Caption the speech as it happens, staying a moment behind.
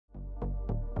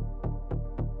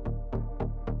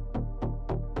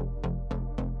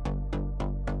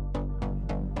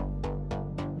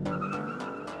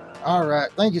All right,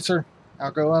 thank you, sir.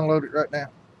 I'll go unload it right now.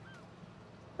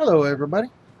 Hello, everybody.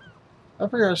 I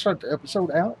figured I'd start the episode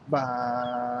out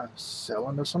by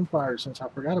selling us some flyers since I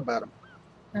forgot about them.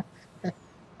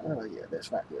 Oh, yeah,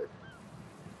 that's not good.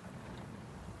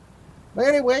 But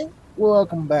anyway,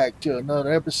 welcome back to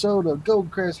another episode of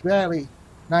Goldcrest Valley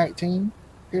 19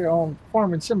 here on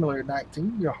Farming Simulator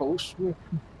 19. Your host with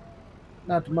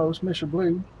not the most, Mr.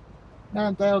 Blue.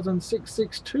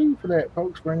 9,662 for that,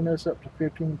 folks, bringing us up to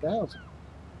 15,000.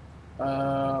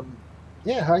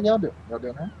 Yeah, how y'all doing? Y'all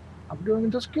doing all right? I'm doing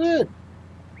just good.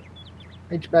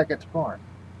 Meet you back at the farm.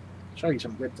 Show you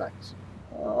some good things.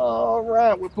 All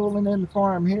right, we're pulling in the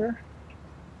farm here.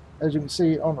 As you can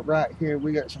see on the right here,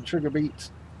 we got some sugar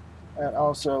beets, and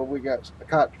also we got a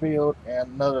cotton field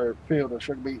and another field of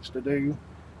sugar beets to do.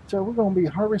 So we're going to be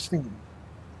harvesting.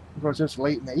 Of course, it's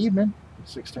late in the evening,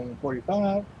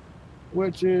 16:45,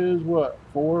 which is what,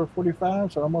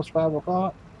 4:45, so almost 5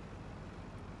 o'clock.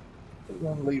 We're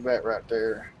going to leave that right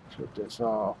there. Shut this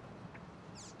off.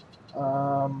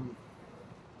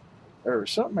 There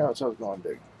was something else I was going to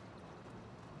do.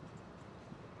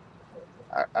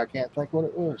 I can't think what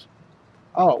it was.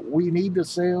 Oh, we need to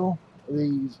sell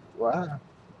these. Wow.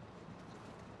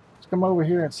 Let's come over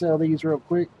here and sell these real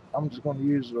quick. I'm just going to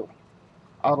use the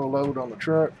auto load on the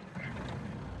truck.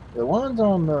 The ones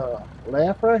on the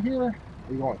left right here,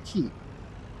 we're going to keep.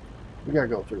 We got to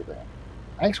go through that.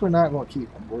 Actually, we're not going to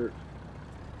keep them. We're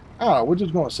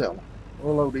just going to sell them.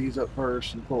 We'll load these up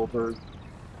first and pull through.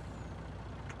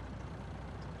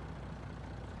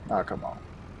 Oh, come on.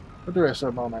 Put the rest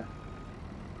of them on there.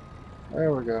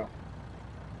 There we go.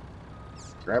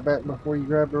 Grab that before you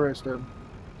grab the rest of them.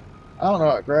 I don't know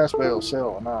if grass bales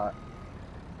sell or not.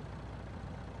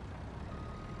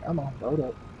 Come on, load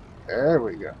up. There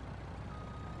we go.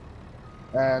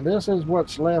 And this is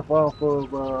what's left off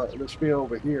of this field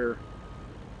over here.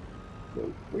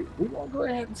 So we're going to go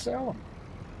ahead and sell them.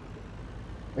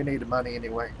 We need the money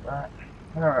anyway, right?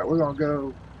 All right, we're going to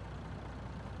go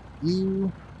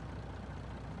U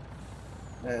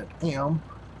and M.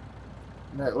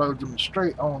 And that loads them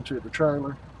straight onto the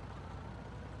trailer.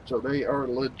 So they are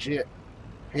legit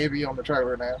heavy on the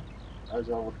trailer now, as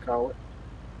I would call it.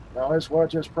 Now let's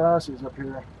watch his prices up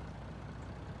here.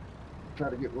 Try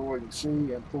to get where we can see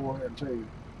and pull into.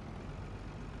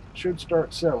 Should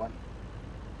start selling.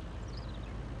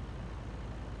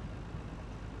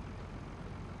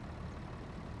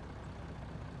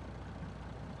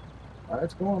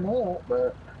 It's going up,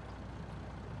 but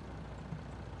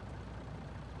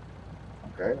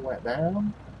okay, it went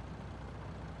down.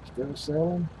 Still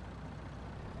selling.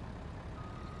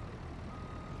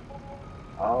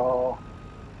 Oh,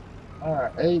 all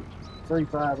right,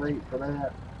 8,358 for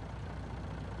that.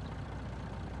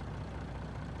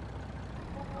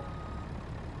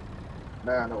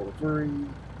 $903.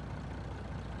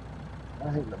 I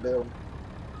hit the building.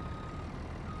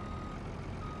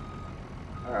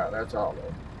 All right, that's all of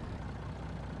it.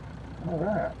 All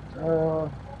right,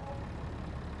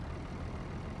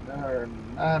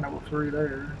 903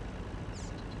 there.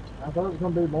 I thought it was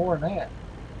going to be more than that.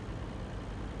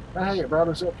 But hey, it brought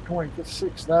us up to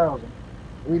 26,000.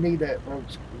 We need that,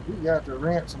 folks. We got to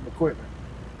rent some equipment.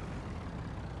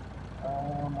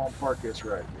 I'm going to park this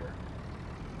right here.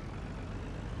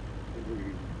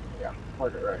 Yeah,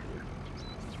 park it right here.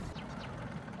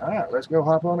 All right, let's go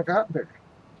hop on the cotton picker.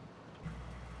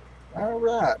 All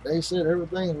right, they said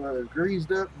everything was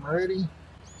greased up and ready.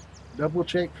 Double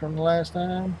checked from the last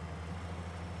time.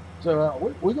 So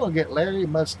we're going to get Larry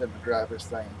Mustang to drive this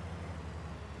thing.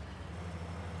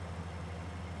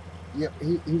 Yep,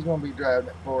 he's going to be driving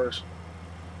it for us.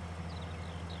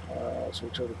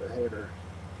 Switch over the header.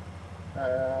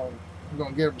 I'm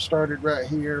going to get him started right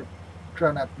here.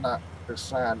 Try not to knock this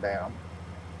sign down.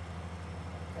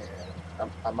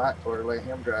 And I might or let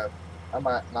him drive. I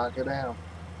might knock it down.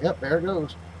 Yep, there it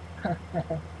goes.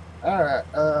 All right,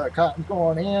 cotton's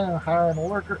going in, hiring a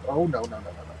worker. Oh, no.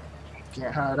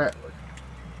 Can't hire that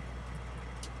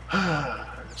worker.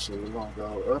 So we're going to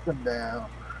go up and down.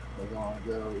 We're going to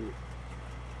go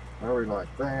probably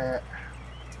like that.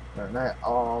 Turn that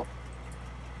off.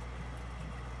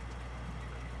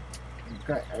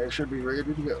 Okay, it should be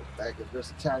ready to go. Back up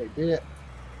just a tiny bit.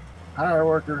 Hire a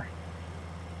worker.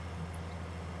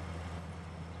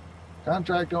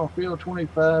 Contract on field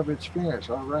 25, it's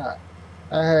finished. All right.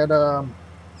 I had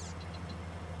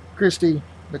Christy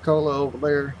Nicola over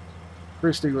there.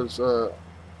 Christy was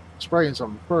spraying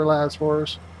some fertilizer for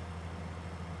us.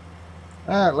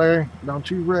 All right, Larry, don't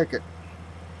you wreck it.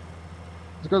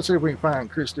 Let's go see if we can find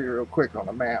Christy real quick on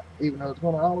the map, even though it's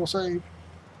going to auto-save.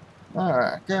 All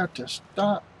right, got to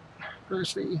stop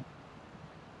Christy.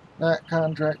 That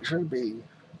contract should be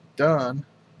done.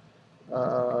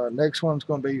 Next one's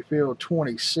going to be field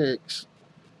 26.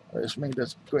 Let's go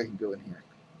ahead and go in here.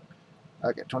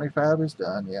 Okay, 25 is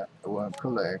done. Yeah, I want to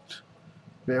collect.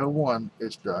 Field 1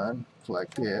 is done.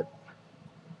 Collect it.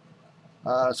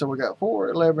 So we got 4,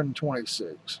 11,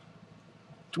 26.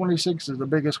 26 is the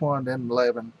biggest one, then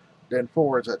 11, then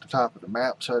 4 is at the top of the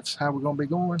map. So that's how we're going to be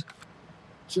going.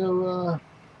 So,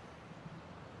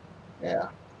 yeah.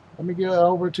 Let me get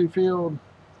over to field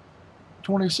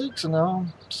 26 and I'll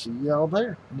see y'all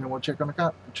there. And then we'll check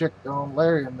on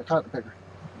Larry and the cotton picker.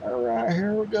 All right,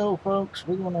 here we go, folks.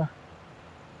 We're going to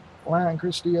line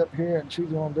Christy up here, and she's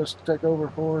going to just take over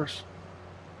for us.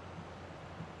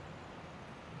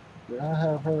 Did I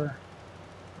have her?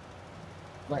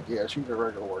 I think, yeah, she's a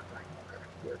regular worker. Okay,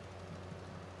 good.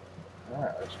 All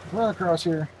right, let's run across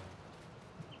here.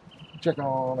 Check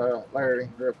on Larry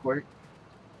real quick.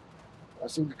 I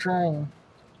see the train.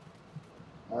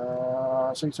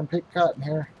 I see some picked cotton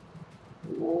here.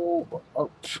 Ooh, oh,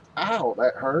 ow,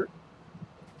 that hurt.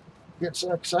 Get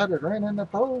so excited, ran in the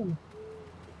pole.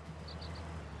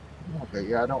 Okay,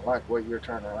 yeah, I don't like the way you're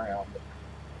turning around, but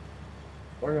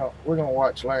we're gonna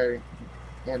watch Larry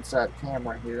inside the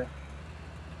camera here.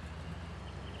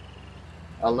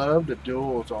 I love the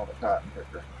duals on the cotton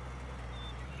picker.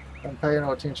 I'm paying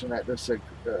no attention at this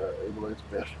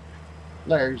Elizabeth.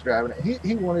 Larry's driving it.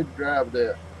 He wanted to drive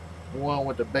the one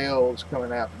with the bells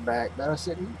coming out the back, but I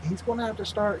said he's going to have to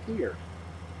start here.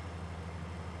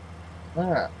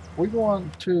 All right, we're going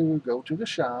to go to the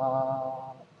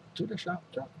shop. Shop.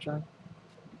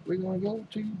 We're going to go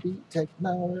to the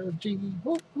technology.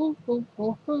 Woo, woo, woo,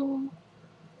 woo, woo.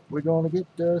 We're going to get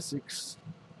the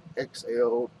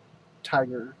 6XL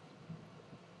Tiger.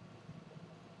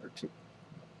 Or T.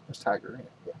 That's Tiger in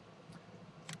it, yeah.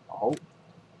 Oh.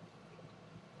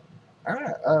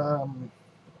 Alright,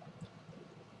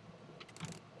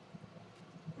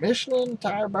 Michelin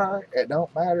tire bar, it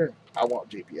don't matter. I want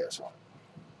GPS on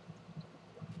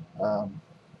it.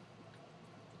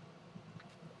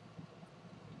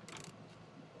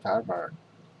 Tire bar,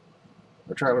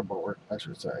 the trailer board, I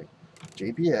should say.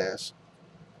 GPS,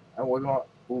 and we're going,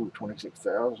 ooh,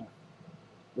 26,000.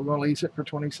 We're going to lease it for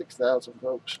 26,000,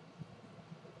 folks.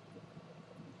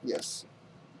 Yes.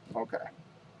 Okay.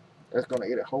 That's going to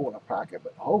eat a hole in the pocket,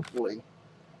 but hopefully.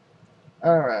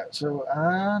 Alright, so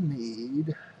I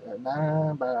need a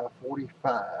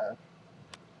 9x45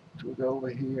 to go over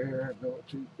here, go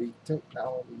to the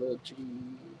technology.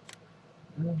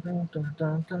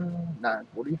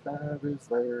 945 is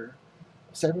there.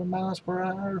 7 miles per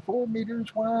hour, 4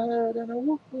 meters wide, and a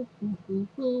whoop, whoop, whoop, whoop,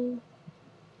 whoop.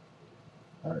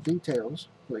 Details,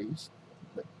 please.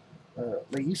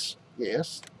 Lease,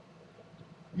 yes.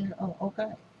 Yeah, oh,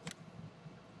 okay.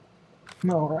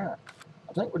 All right.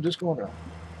 I think we're just going to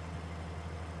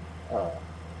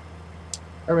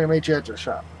let me meet you at the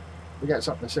shop. We got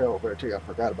something to sell over there too. I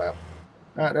forgot about.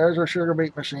 All right, there's our sugar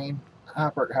beet machine. I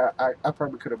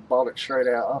probably could have bought it straight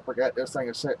out. I forgot this thing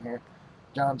is sitting here.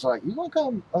 John's like, "You want to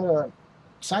come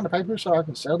sign the paper so I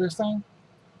can sell this thing?"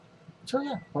 So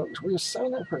yeah, folks, we're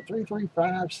selling it for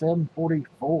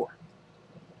 $335,744.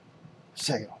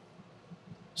 Sale,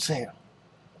 sale,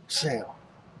 sale,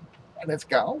 and it's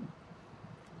gone.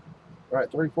 Right,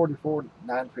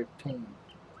 $344,915.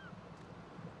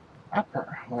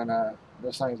 When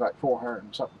this thing's like $400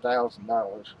 and something thousand.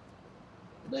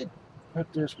 They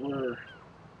put this where?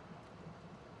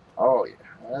 Oh yeah,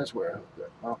 that's where I hooked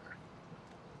it. Okay.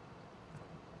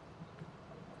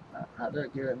 How did I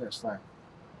get in this thing?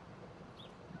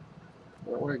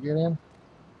 Where did I get in?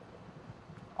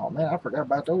 Oh man, I forgot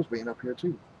about those being up here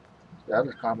too. Yeah, I'll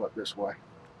just climb up this way.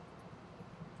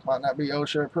 Might not be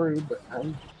OSHA approved, but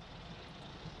hey.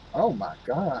 Oh my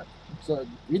God, it's a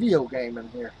video game in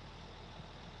here.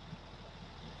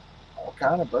 All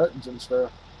kind of buttons and stuff.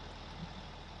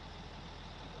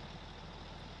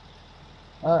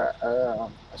 Alright,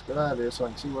 let's get out of this so I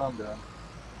can see what I'm doing.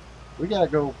 We gotta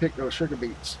go pick those sugar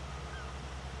beets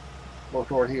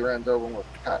before he runs over with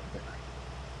the cotton picker.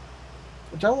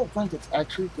 Which I don't think it's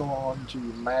actually going to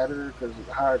matter because he's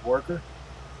a hired worker.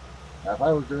 Now, if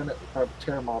I was doing it, we'd probably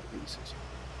tear them all to pieces.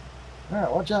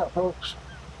 Alright, watch out, folks.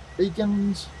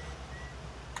 Beacons,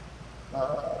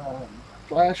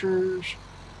 flashers,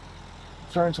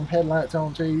 turn some headlights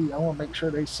on too. I want to make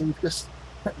sure they see this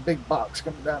big box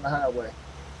coming down the highway.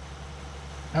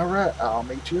 Alright, I'll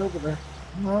meet you over there.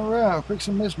 Alright, I'm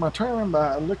fixing to miss my turn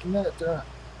by looking at the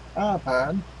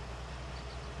iPad.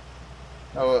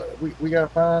 Oh, we gotta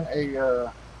find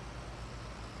a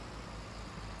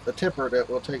tipper that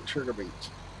will take sugar beets.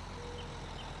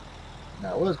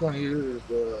 Now, I was going to use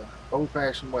the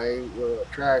old-fashioned way with a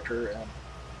tractor and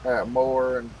have a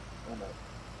mower and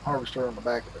a harvester on the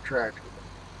back of the tractor.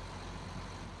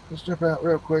 Let's jump out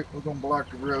real quick. We're going to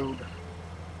block the road.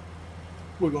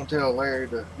 We're going to tell Larry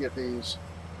to get these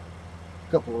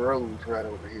couple of roads right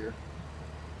over here.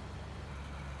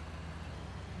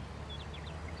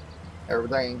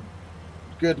 Everything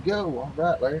good to go. All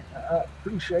right, Larry. I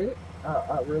appreciate it.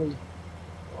 I really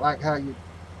like how you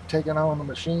taking on the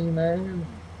machine there. And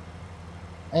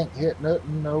ain't hit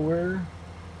nothing nowhere.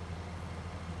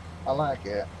 I like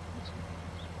it.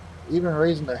 Even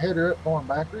raising the header up going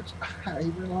backwards, I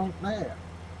even like that.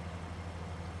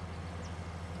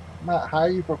 I might hire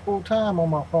you for full time on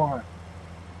my farm.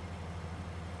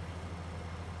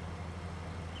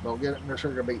 Don't get it in the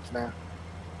sugar beets now.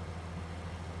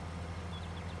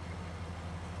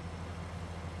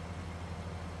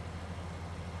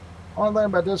 Only thing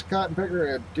about this cotton picker,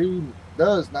 it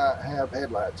does not have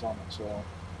headlights on it, so.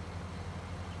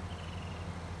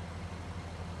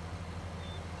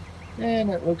 And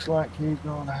it looks like he's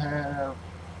going to have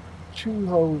 2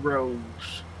 whole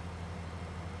rows.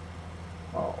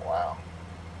 Oh, wow.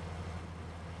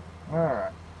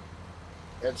 Alright.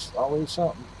 It's always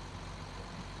something.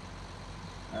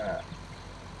 Alright.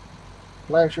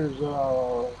 Flashers,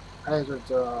 hazards,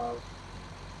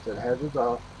 said hazards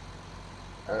off.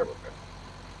 There we go.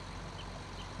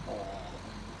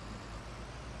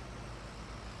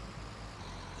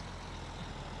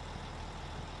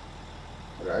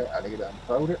 Alright, I need to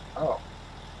unfold it. Oh.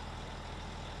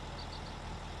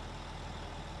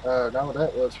 No,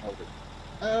 that was folded.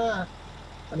 I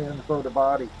need to unfold the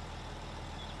body.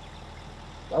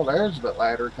 Oh, there's the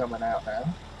ladder coming out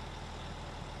now.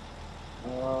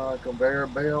 Conveyor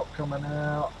belt coming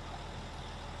out.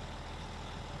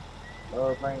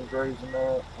 Other things raising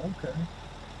up. Okay.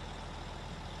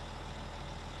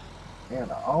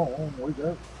 And on we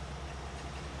go.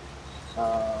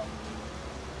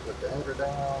 Put the header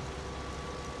down.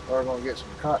 We're going to get some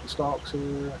cotton stalks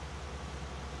here.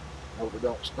 Hope we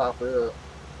don't stop it up.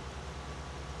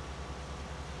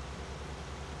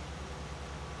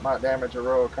 Might damage a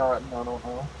row of cotton, I don't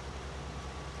know.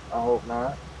 I hope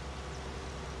not.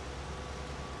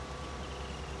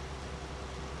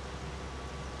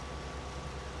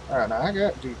 Alright, now I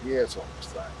got GPS on this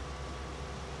thing.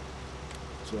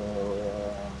 So,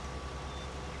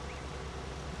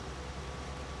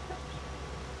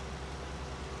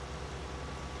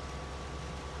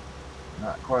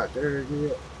 not quite there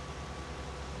yet.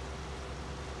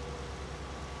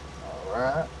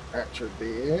 Alright, that should be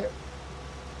it.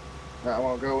 Now I'm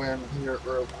going to go in here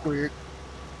real quick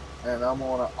and I'm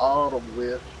going to auto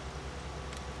lift.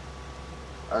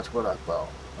 That's what I thought.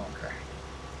 Okay.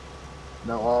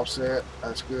 No offset.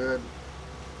 That's good.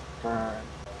 Fine.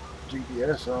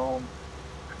 GPS on.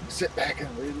 Sit back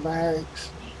and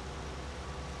relax.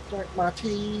 Drink my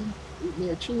tea. Eat me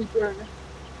a cheeseburger.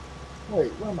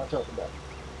 Wait, what am I talking about?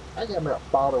 I got me a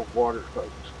bottle of water,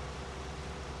 folks.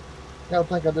 Y'all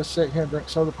think I just sit here and drink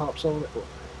soda pop soda?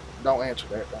 Don't answer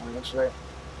that. Don't answer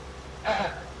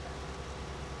that.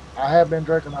 I have been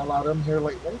drinking a lot of them here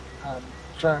lately. I'm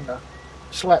trying to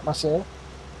slap myself.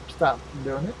 Stop from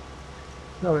doing it.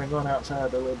 No, I'm going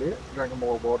outside a little bit, drinking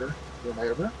more water than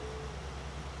ever.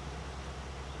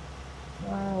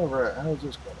 Alright, how's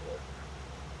this going to work?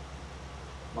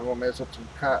 Am I going to mess up some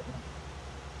cotton?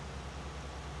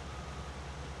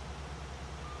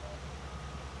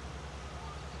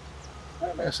 I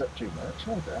didn't mess up too much,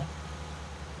 okay.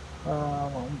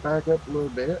 I'm going to back up a little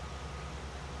bit.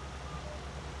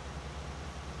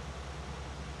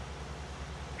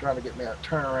 Trying to get me a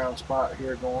turnaround spot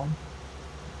here going.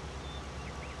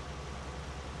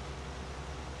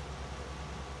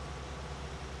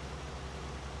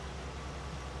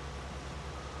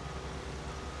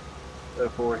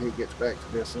 Before he gets back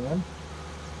to this end.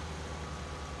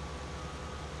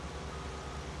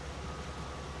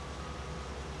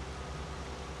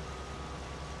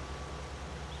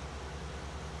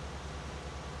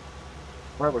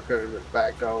 Probably could have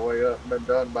backed all the way up and been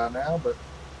done by now, but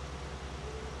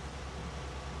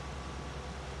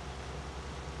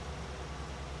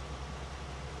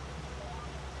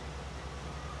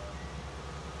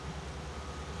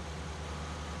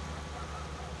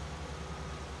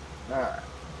alright.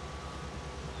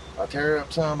 I tear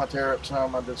up some, I tear up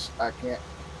some, I can't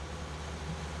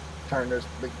turn this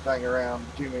big thing around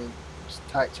too many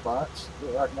tight spots.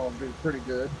 Look like I'm going to do pretty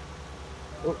good.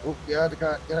 Oh, get out of the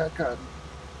cotton, get out of the cotton.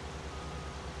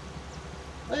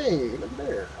 Hey, look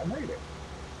there, I made it.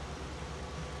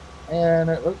 And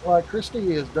it looked like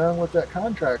Christy is done with that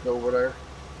contract over there.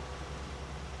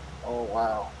 Oh,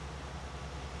 wow.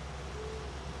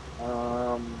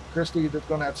 Christy just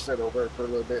gonna have to sit over for a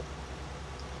little bit.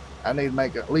 I need to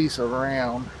make at least a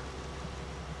round.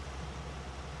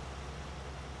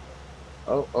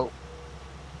 Oh.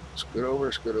 Scoot over.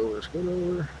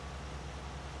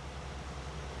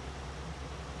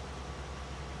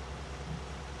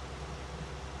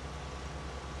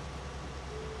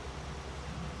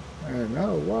 And you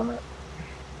know what?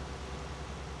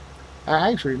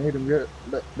 I actually need them good,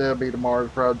 but that'll be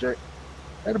tomorrow's project.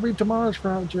 That'll be tomorrow's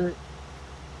project.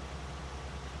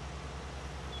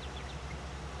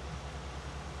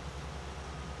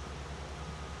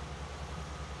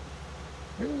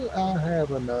 Do I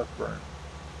have enough burn?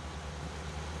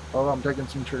 Oh, I'm taking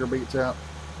some sugar beets out.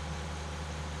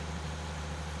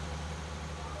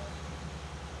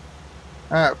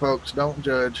 Alright, folks, don't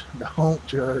judge. Don't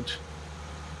judge.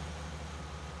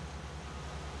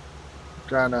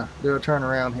 Trying to do a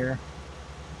turnaround here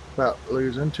without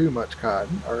losing too much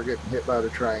cotton or getting hit by the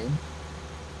train.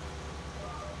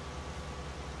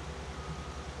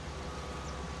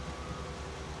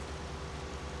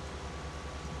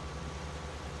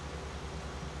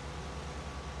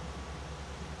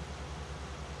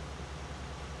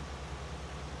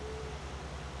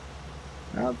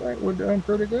 I think we're doing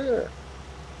pretty good.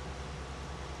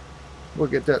 We'll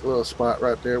get that little spot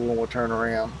right there when we'll turn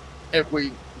around if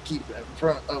we keep it in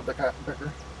front of the cotton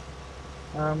picker.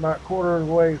 I'm about quarter of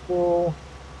the way full,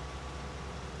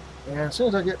 and as soon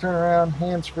as I get turned around,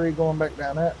 hands free going back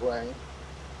down that way,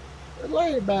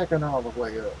 lay it backing all the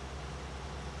way up.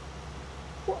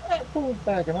 Well, that pull's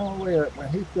backing all the way up when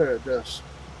he could have just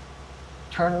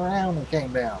turned around and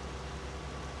came down.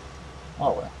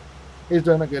 Oh well, he's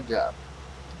done a good job.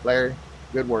 Larry,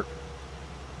 good work.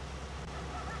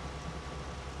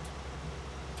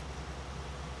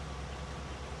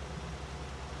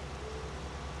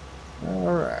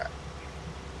 Alright.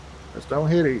 Let's don't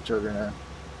hit each other now.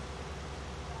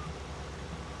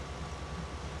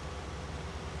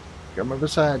 Coming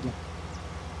beside you.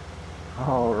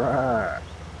 Alright.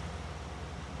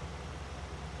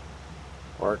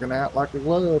 Working out like a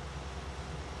glove.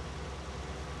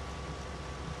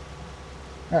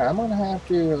 Alright, I'm gonna have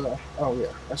to oh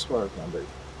yeah, that's what I was gonna do.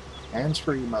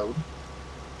 Hands-free mode.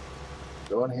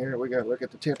 Go in here, we gotta look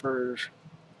at the tippers.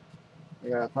 We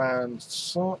gotta find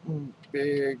something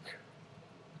big.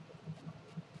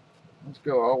 Let's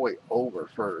go all the way over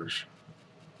first.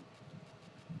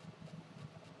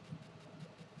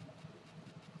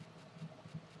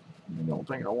 You don't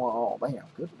think I want all damn,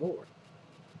 good lord.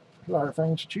 There's a lot of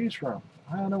things to choose from.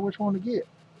 I don't know which one to get.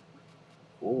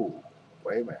 Ooh,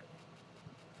 wait a minute.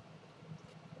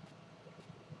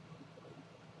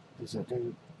 Does it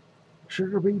do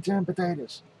sugar beets and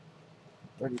potatoes?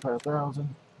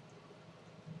 35,000.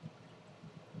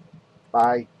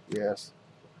 Buy, yes.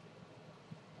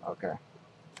 Okay.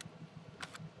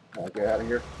 I'll get out of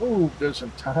here. Ooh, just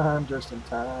in time, just in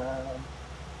time.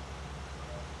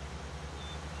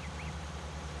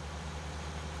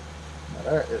 Now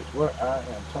that is what I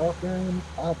am talking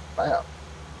about.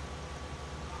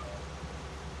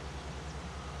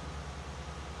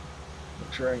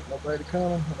 Make sure ain't nobody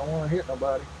coming. I don't want to hit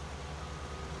nobody.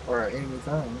 Or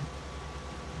anything.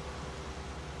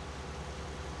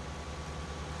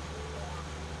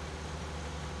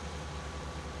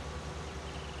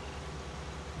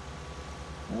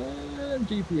 And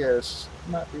GPS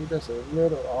might be just a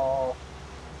little off.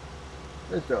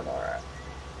 It's doing alright.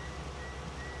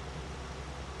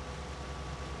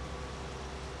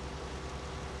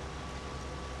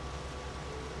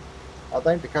 I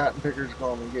think the cotton picker's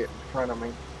going to get in front of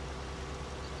me.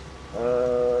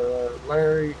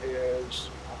 Larry is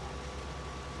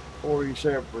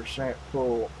 47%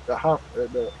 full.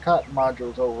 The cotton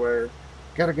module's over there.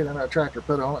 Got to get another tractor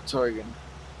put on it so he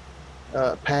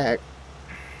can pack.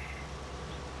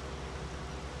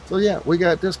 So yeah, we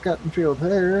got this cotton field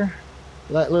there.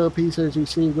 That little piece as you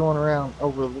see going around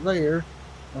over there.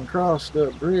 And across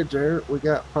the bridge there, we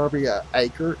got probably an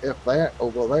acre, if that,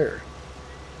 over there.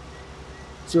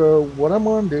 So what I'm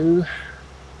going to do,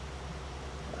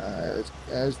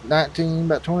 as 19,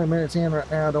 about 20 minutes in right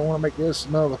now, I don't want to make this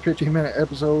another 15-minute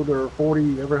episode or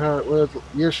 40, ever how it was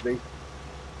yesterday.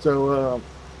 So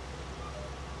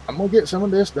I'm going to get some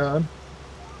of this done.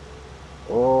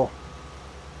 Oh,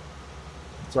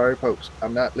 sorry folks,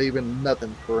 I'm not leaving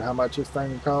nothing for how much this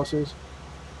thing costs.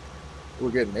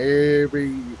 We're getting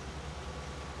every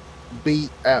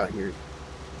beat out here,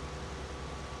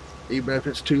 even if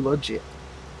it's too legit.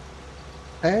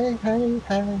 Hey,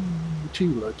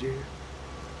 too legit.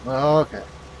 Okay.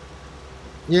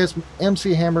 Yes,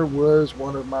 MC Hammer was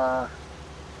one of my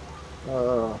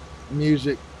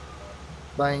music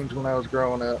things when I was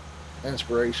growing up.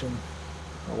 inspiration,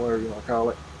 or whatever you want to call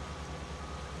it.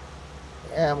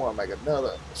 And I'm going to make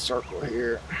another circle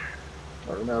here,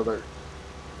 or another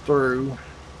through.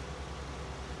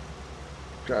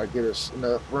 Try to get us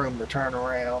enough room to turn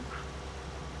around.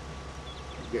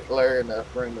 Get Larry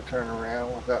enough room to turn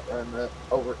around without running up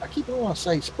over. I keep wanting to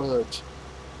say spuds.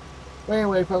 But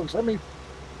anyway, folks, let me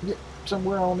get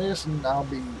somewhere on this and I'll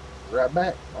be right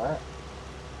back. Alright.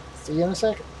 See you in a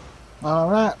second.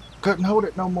 Alright. Couldn't hold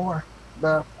it no more.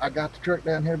 But I got the truck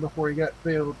down here before he got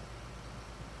filled.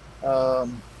 I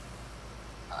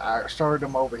started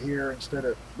them over here instead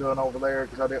of doing over there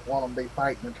because I didn't want them to be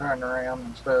fighting and turning around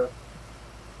and stuff.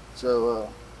 So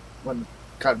when the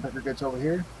cotton picker gets over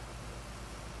here,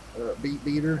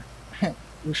 beater,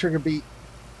 the sugar beet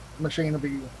machine will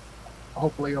be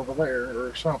hopefully over there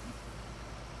or something.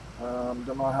 Don't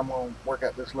know how I'm going to work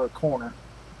out this little corner.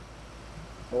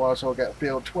 I also got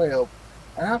field 12.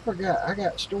 And I forgot, I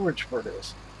got storage for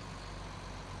this.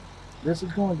 This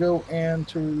is going to go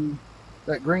into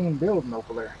that green building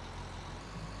over there.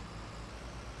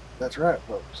 That's right,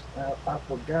 folks. I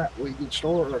forgot we could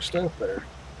store our stuff there.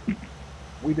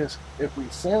 We just, if we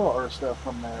sell our stuff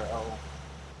from there,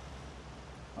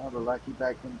 I'll be lucky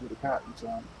back into the cotton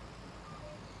some.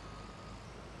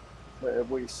 But if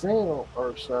we sell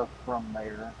our stuff from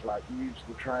there, like use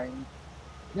the train,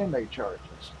 then they charge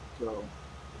us. So,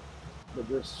 but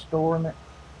just storing it,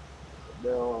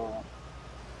 they'll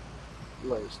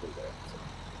let us do that.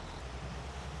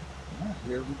 So,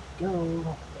 here we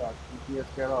go. GPS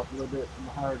got off a little bit from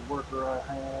the hard worker I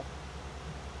had.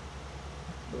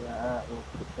 Alright, we'll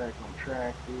put it back on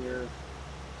track here.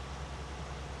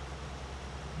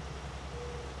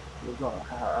 We're going to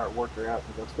hire our worker out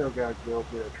because I still got to go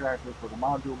get a tractor for the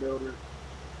module builder.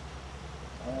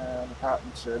 And the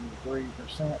cotton's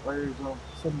 73%. Larry's on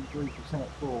 73%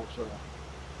 full, so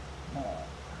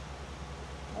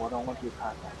I don't want to get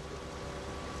hot.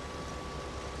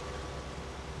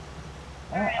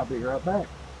 Alright, I'll be right back.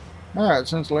 Alright,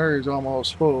 since Larry's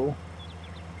almost full,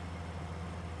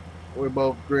 we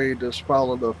both agreed to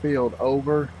follow the field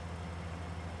over.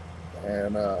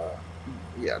 And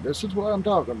yeah, this is what I'm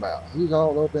talking about. He's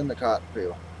all up in the cotton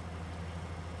field.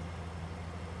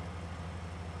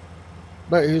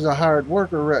 But he's a hired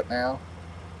worker right now,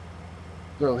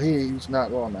 so he's not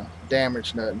going to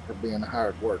damage nothing for being a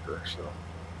hired worker. So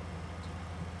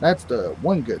that's the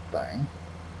one good thing.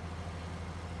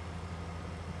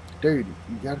 Dude,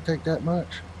 you got to take that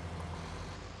much?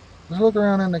 Just look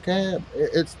around in the cab.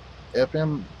 It's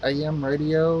FM, AM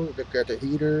radio. They've got the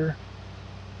heater.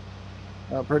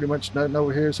 Pretty much nothing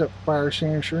over here except fire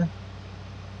extinguisher.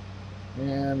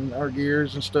 And our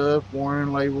gears and stuff,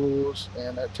 warning labels,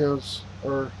 and that tells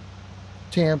our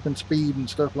temp and speed and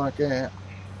stuff like that.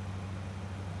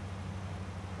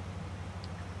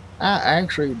 I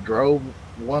actually drove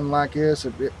one like this.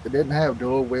 It didn't have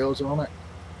dual wheels on it,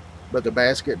 but the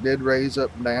basket did raise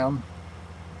up and down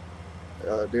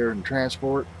during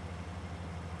transport.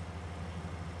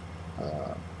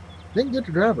 Didn't get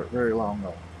to drive it very long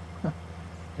though.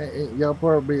 Y'all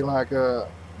probably be like, oh,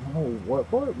 what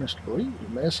for it, Mr. Lee? You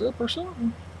mess up or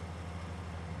something?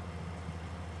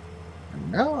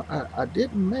 No, I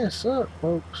didn't mess up,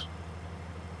 folks.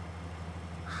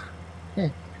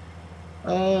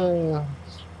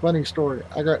 Funny story.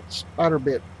 I got spider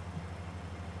bit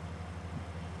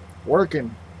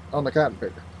working on the cotton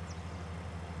picker.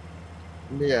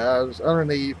 Yeah, I was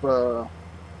underneath.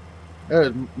 It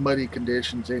was muddy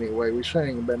conditions anyway. We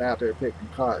shouldn't have been out there picking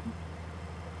cotton.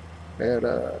 And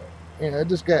you know, it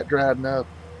just got dry enough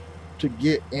to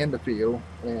get in the field,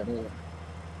 and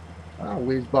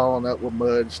we was balling up with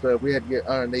mud and stuff. We had to get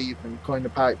underneath and clean the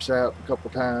pipes out a couple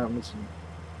times. And,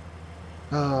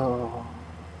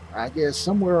 I guess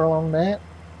somewhere along that,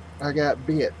 I got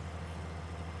bit.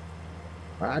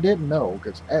 I didn't know,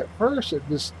 because at first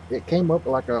it came up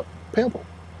like a pimple,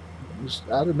 just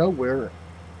out of nowhere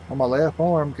on my left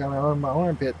arm, kind of on my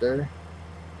armpit there.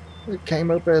 It came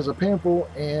up as a pimple,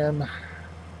 and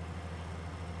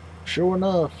sure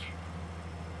enough,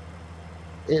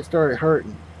 it started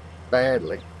hurting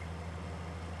badly.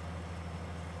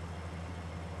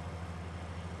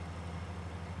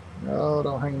 No,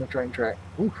 don't hang the train track.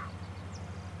 Oof.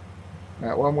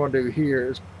 Now, what I'm going to do here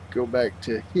is go back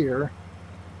to here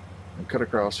and cut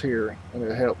across here, and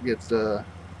it'll help get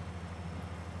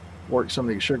work some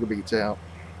of these sugar beets out.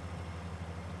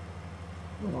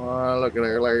 Oh, look at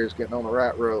there, Larry's getting on the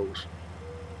right rows.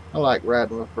 I like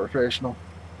riding with a professional.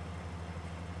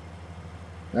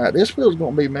 Now, this field's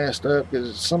going to be messed up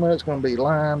because some of it's going to be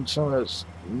limed, some of it's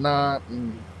not.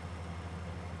 And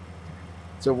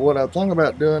so what I think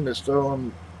about doing is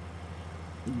throwing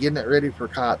getting it ready for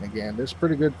cotton again. This is a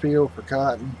pretty good field for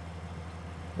cotton.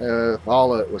 If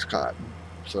all of it was cotton.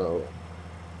 So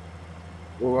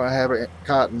we're going to have it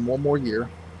cotton one more year.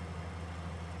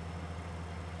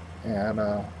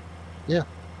 And yeah.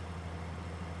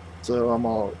 So I'm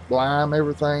going to lime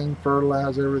everything,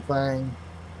 fertilize everything,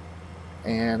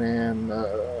 and then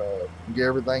get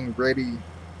everything ready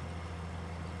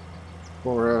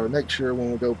for next year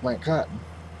when we go plant cotton.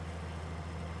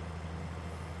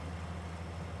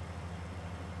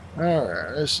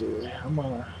 Alright, let's see. I'm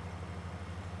going to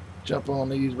jump on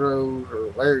these rows,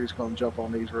 or Larry's going to jump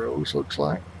on these rows, looks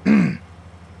like.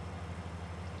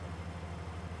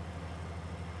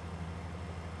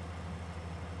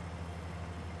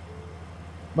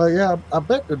 But yeah, I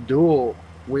bet the dual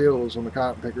wheels on the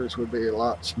cotton pickers would be a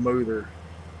lot smoother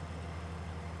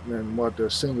than what the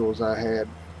singles I had.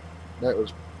 That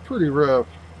was pretty rough.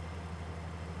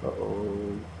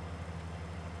 Uh-oh.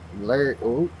 Larry,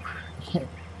 oh.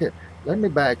 Here, let me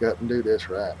back up and do this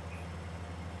right.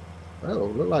 Oh,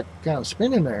 look like kind of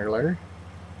spinning there, Larry.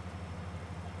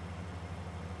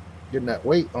 Getting that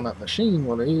weight on that machine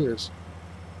when it is.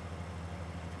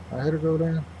 I had to go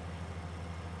down.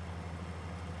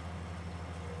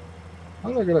 Oh,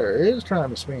 look at there. It is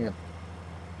trying to spin.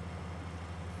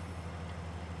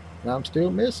 And I'm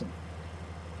still missing.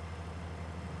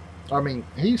 I mean,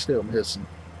 he's still missing.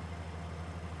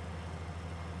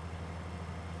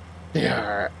 Yeah,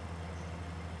 alright.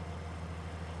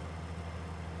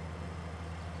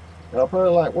 I'll probably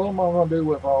like, what am I going to do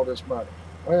with all this money?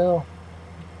 Well,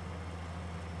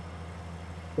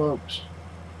 folks,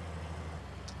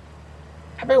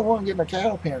 I've been wanting to get my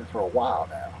cow pen for a while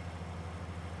now.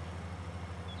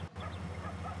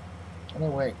 I know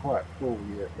we ain't quite full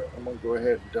yet, but I'm going to go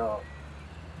ahead and dump.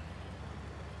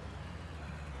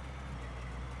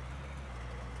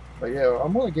 But yeah,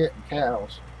 I'm going to get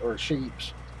cows or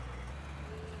sheeps.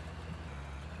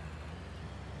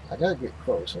 I got to get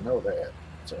close, I know that.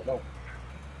 So I don't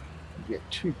get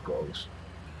too close.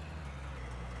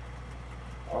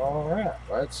 Alright,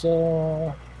 let's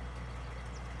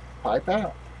pipe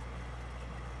out.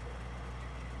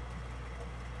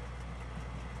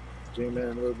 Zoom in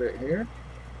a little bit here.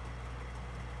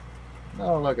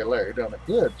 Oh, look at Larry doing a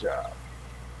good job.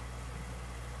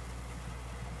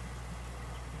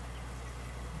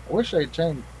 I wish they'd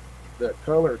change the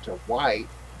color to white.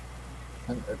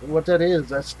 And what that is,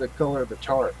 that's the color of the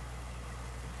chart.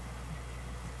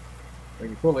 When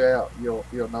you pull it out, you'll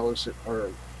notice it,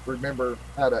 or remember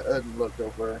how the oven looked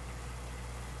over there.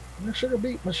 The sugar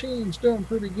beet machine's doing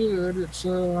pretty good. It's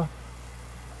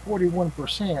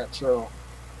 41%, so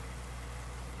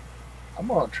I'm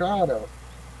gonna try to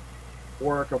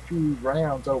work a few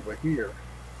rounds over here.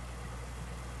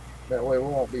 That way we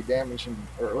won't be damaging,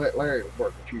 or let Larry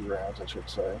work a few rounds, I should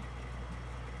say.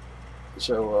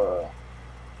 So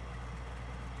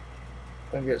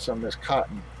then get some of this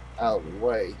cotton out of the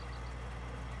way.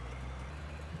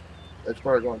 That's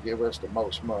probably going to give us the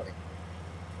most money.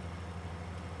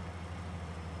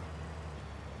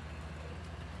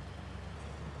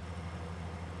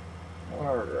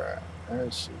 Alright,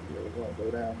 let's see here. We're going to go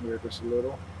down here just a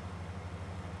little.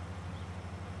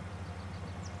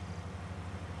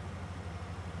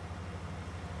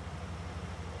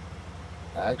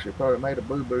 I actually probably made a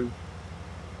boo-boo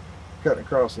cutting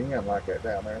across the end like that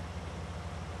down there.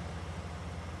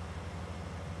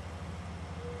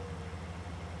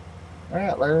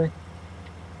 Alright, Larry.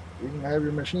 You can have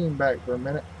your machine back for a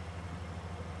minute.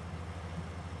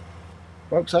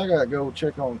 Folks, I gotta go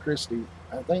check on Christy.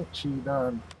 I think I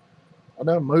done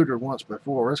moved her once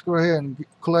before. Let's go ahead and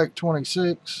collect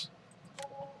 26.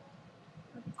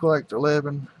 Collect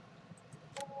 11.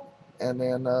 And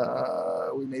then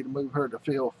we need to move her to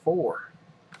field 4.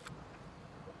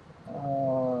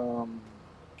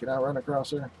 Can I run across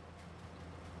there?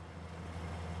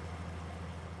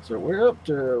 So we're up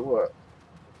to what?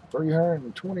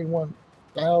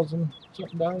 $321,000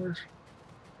 something dollars.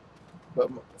 But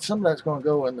some of that's going to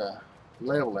go in the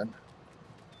leveling.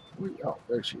 Oh,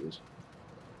 there she is.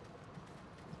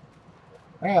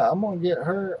 I'm going to get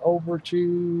her over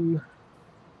to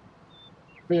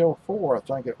field 4, I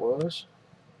think it was.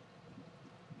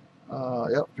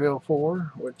 Yep, field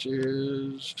 4, which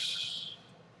is,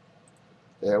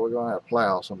 yeah, we're going to have to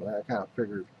plow some of that. I kind of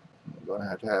figured we're going to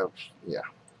have, yeah,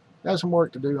 got some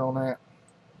work to do on that.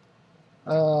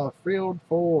 Field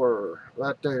 4,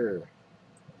 right there.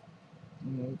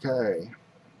 Okay.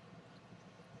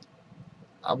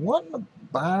 I want to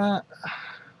buy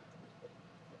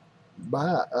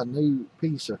a new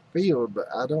piece of field, but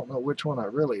I don't know which one I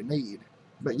really need.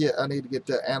 But yeah, I need to get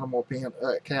that animal pen,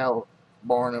 cow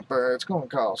barn up there. It's going to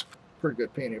cost pretty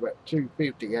good penny, about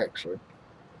 $2.50 actually.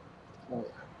 Oh,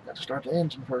 got to start the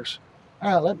engine first.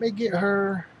 All right, let me get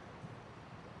her.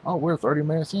 Oh, we're 30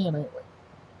 minutes in, ain't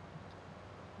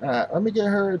we? All right, let me get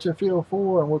her to field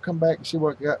 4, and we'll come back and see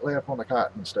what we got left on the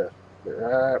cotton and stuff. Be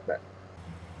right back.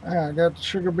 All right, I got the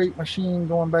sugar beet machine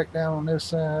going back down on this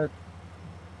side.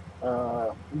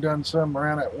 We've done some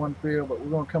around that one field, but we're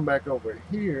going to come back over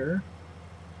here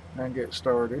and get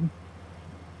started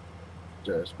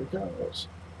just because.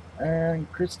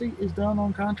 And Christy is done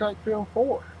on contract field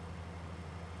 4.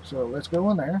 So let's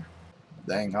go in there.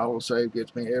 Dang, autosave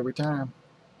gets me every time.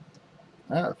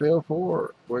 Alright, field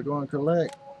 4, we're going to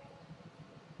collect.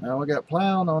 Now we got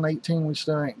plowing on 18, we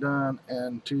still ain't done,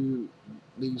 and 2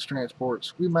 these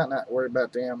transports, we might not worry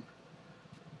about them.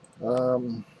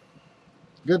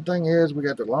 Good thing is we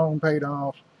got the loan paid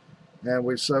off, and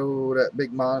we sold that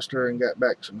big monster and got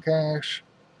back some cash.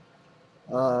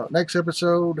 Next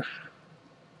episode,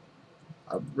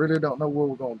 I really don't know where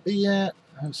we're going to be at.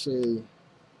 Let's see.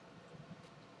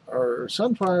 Our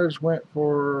sunflowers went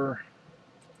for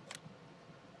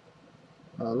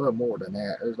a little more than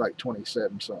that. It was like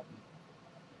 27 something.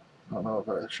 I don't know if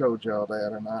I showed y'all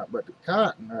that or not, but the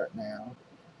cotton right now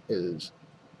is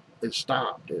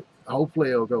stopped.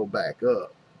 Hopefully it'll go back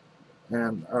up.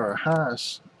 And our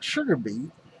highest sugar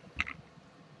beet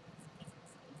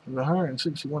is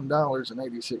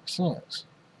 $161.86.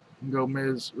 Go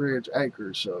Ms. Ridge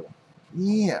Acres. So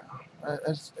yeah,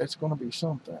 it's going to be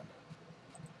something.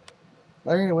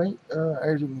 But anyway,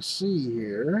 as you can see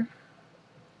here,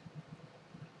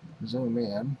 zoom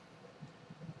in.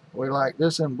 We like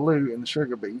this in blue in the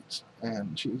sugar beets,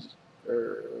 and she's,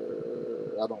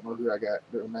 I don't know who I got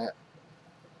doing that.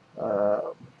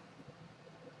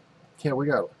 Yeah, we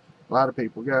got a lot of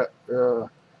people. We got a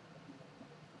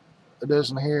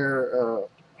dozen here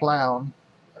plowing,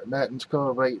 nothing's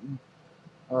cultivating.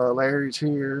 Larry's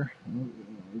here.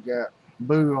 We got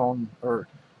Boo on, or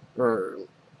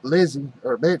Lizzie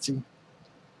or Betsy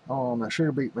on the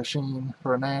sugar beet machine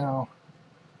for now.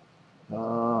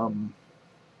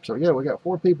 So yeah, we got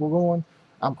 4 people going.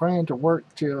 I'm praying to work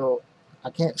till I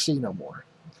can't see no more.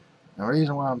 Now, the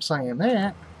reason why I'm saying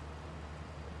that,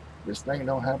 this thing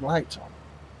don't have lights on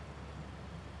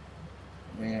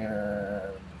it.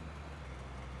 And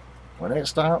when it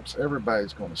stops,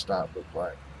 everybody's going to stop, look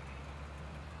like.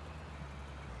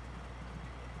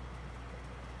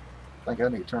 I think I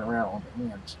need to turn around on the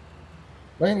ends.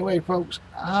 But anyway, folks,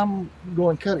 I'm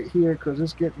going to cut it here because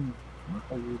it's getting... What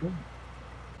are you doing?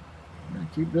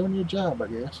 Keep doing your job, I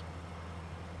guess.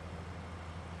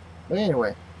 But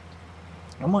anyway,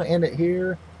 I'm going to end it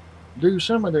here, do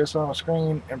some of this on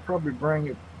screen, and probably bring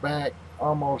it back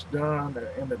almost done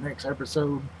in the next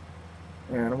episode,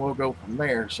 and we'll go from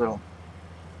there. So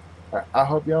I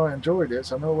hope y'all enjoyed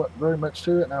this. I know what very much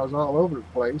to it, and I was all over the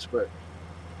place, but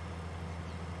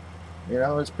you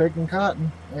know, it's picking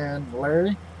cotton. And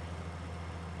Larry,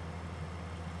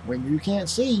 when you can't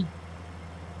see,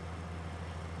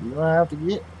 you're gonna have to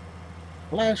get a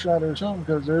flashlight or something,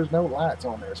 because there's no lights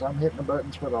on there. So I'm hitting the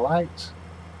buttons for the lights.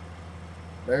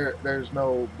 There's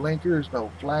no blinkers,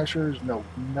 no flashers, no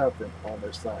nothing on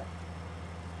this thing.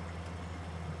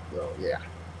 So yeah.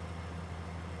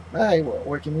 Hey,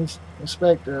 what can you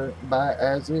expect to buy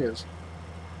as is?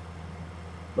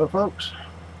 But folks,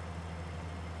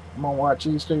 I'm gonna watch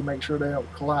these two, make sure they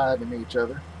don't collide in each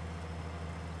other.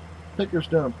 Picker's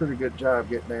doing a pretty good job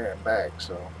getting there and back,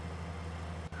 so.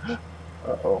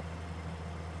 Uh-oh.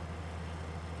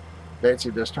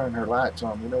 Betsy just turned her lights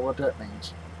on. You know what that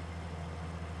means.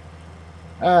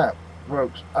 Alright,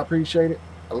 folks, I appreciate it.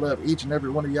 I love each and every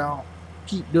one of y'all.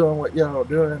 Keep doing what y'all are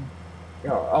doing.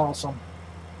 Y'all are awesome.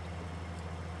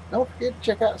 Don't forget to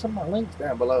check out some of my links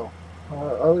down below.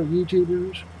 Other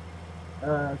YouTubers,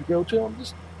 if you go to them,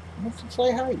 just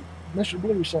say, hey, Mr.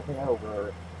 Blue sent me over.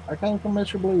 Or, I came from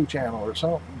Mr. Blue channel or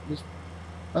something. Just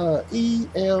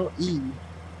ELE,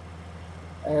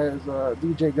 as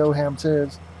DJ Goham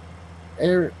says,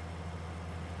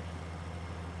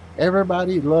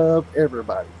 everybody love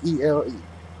everybody. ELE.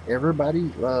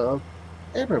 Everybody love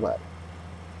everybody.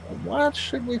 And why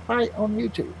should we fight on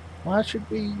YouTube? Why should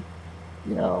we,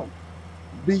 you know,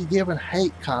 be giving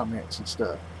hate comments and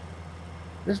stuff?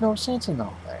 There's no sense in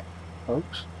all that,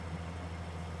 folks.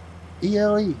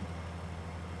 ELE.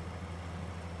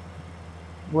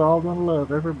 We're all gonna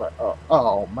love everybody.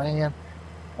 Oh man.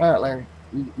 All right, Larry,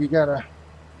 you gotta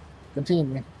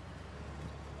continue.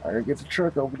 I gotta get the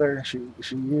truck over there. She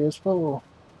is full.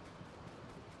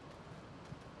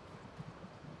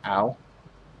 Ow.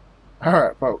 All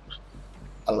right, folks.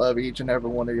 I love each and every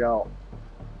one of y'all.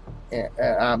 And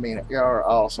I mean, y'all are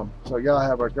awesome. So y'all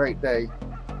have a great day.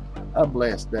 a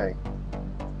blessed day.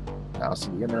 I'll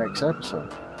see you in the next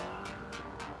episode.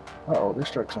 Uh-oh, this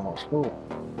truck's almost full.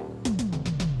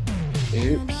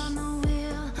 Oops.